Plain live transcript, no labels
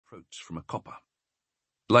approach from a copper.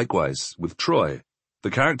 Likewise, with Troy,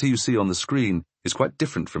 the character you see on the screen is quite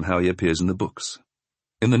different from how he appears in the books.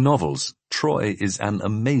 In the novels, Troy is an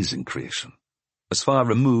amazing creation, as far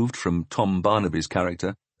removed from Tom Barnaby's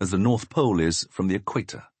character as the North Pole is from the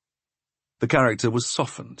equator. The character was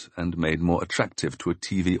softened and made more attractive to a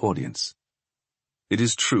TV audience. It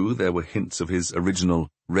is true there were hints of his original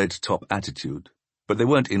red-top attitude, but they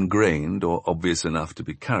weren't ingrained or obvious enough to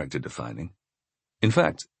be character-defining. In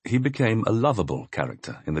fact, he became a lovable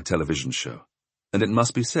character in the television show, and it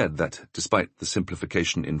must be said that, despite the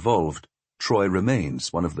simplification involved, Troy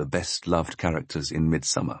remains one of the best-loved characters in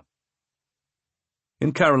Midsomer.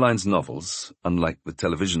 In Caroline's novels, unlike the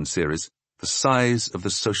television series, the size of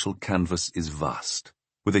the social canvas is vast,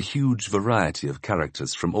 with a huge variety of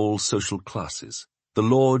characters from all social classes, the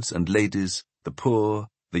lords and ladies, the poor,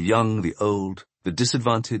 the young, the old, the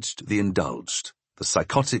disadvantaged, the indulged, the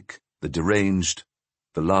psychotic, the deranged,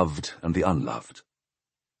 the loved and the unloved.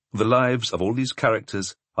 The lives of all these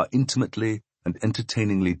characters are intimately and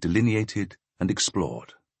entertainingly delineated and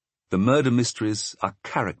explored. The murder mysteries are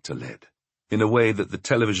character-led, in a way that the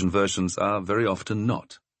television versions are very often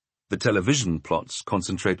not. The television plots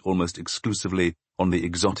concentrate almost exclusively on the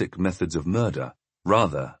exotic methods of murder,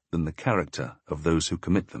 rather than the character of those who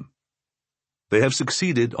commit them. They have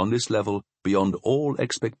succeeded on this level beyond all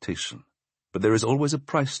expectation, but there is always a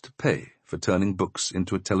price to pay for turning books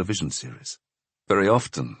into a television series. Very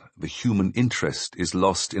often, the human interest is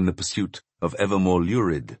lost in the pursuit of ever more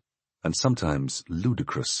lurid and sometimes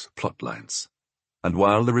ludicrous plot lines. And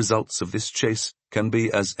while the results of this chase can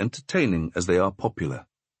be as entertaining as they are popular,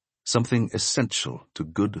 something essential to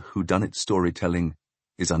good whodunit storytelling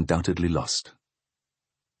is undoubtedly lost.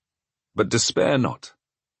 But despair not.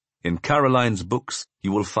 In Caroline's books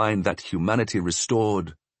you will find that humanity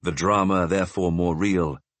restored, the drama therefore more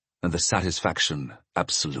real, and the satisfaction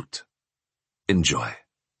absolute. Enjoy.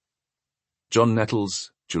 John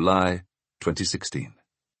Nettles, July 2016.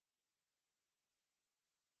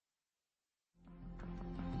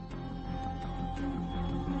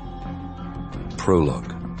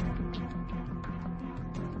 Prologue.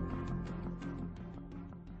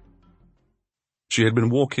 She had been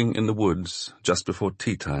walking in the woods just before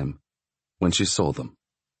tea time when she saw them.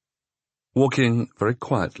 Walking very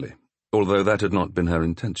quietly, although that had not been her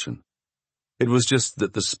intention. It was just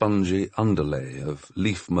that the spongy underlay of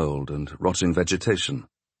leaf mould and rotting vegetation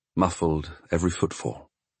muffled every footfall.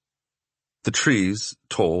 The trees,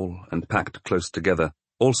 tall and packed close together,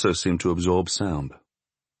 also seemed to absorb sound.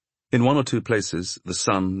 In one or two places, the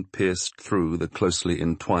sun pierced through the closely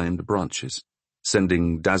entwined branches,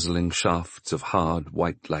 sending dazzling shafts of hard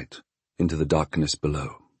white light into the darkness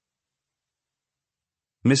below.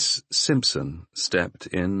 Miss Simpson stepped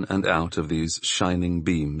in and out of these shining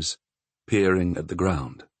beams, peering at the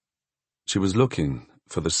ground. She was looking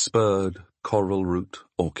for the spurred coral root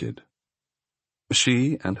orchid.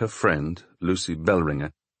 She and her friend, Lucy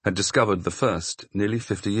Bellringer, had discovered the first nearly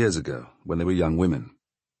 50 years ago when they were young women.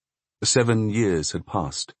 7 years had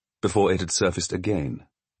passed before it had surfaced again,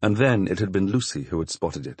 and then it had been Lucy who had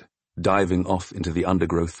spotted it, diving off into the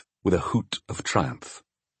undergrowth with a hoot of triumph.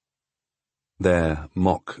 Their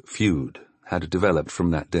mock feud had developed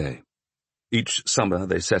from that day. Each summer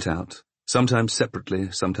they set out, sometimes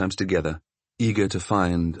separately, sometimes together, eager to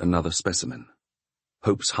find another specimen.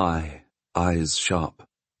 Hopes high, eyes sharp,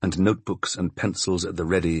 and notebooks and pencils at the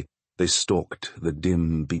ready, they stalked the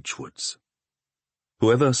dim beechwoods.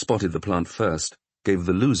 Whoever spotted the plant first gave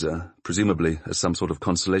the loser, presumably as some sort of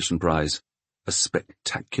consolation prize, a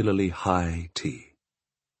spectacularly high tea.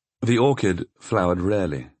 The orchid flowered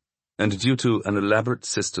rarely, and due to an elaborate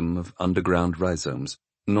system of underground rhizomes,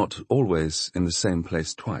 not always in the same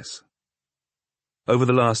place twice. Over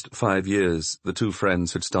the last 5 years, the two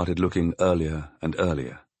friends had started looking earlier and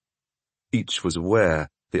earlier. Each was aware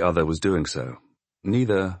the other was doing so.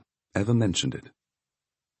 Neither ever mentioned it.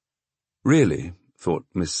 Really, thought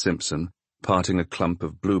Miss Simpson, parting a clump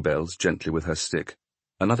of bluebells gently with her stick,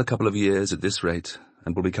 another couple of years at this rate,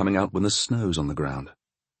 and we'll be coming out when the snow's on the ground.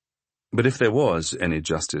 But if there was any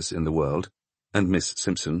justice in the world, and Miss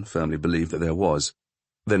Simpson firmly believed that there was,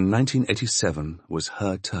 then 1987 was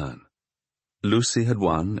her turn. Lucy had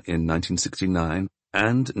won in 1969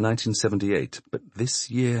 and 1978, but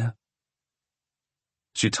this year...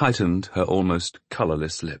 She tightened her almost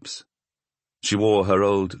colourless lips. She wore her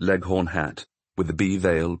old leghorn hat, with the bee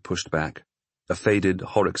veil pushed back, a faded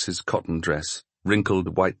Horrocks's cotton dress,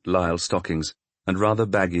 wrinkled white lisle stockings, and rather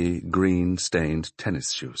baggy green-stained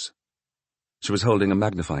tennis shoes. She was holding a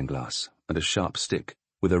magnifying glass and a sharp stick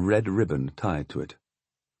with a red ribbon tied to it.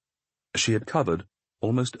 She had covered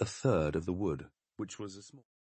almost a third of the wood which was a small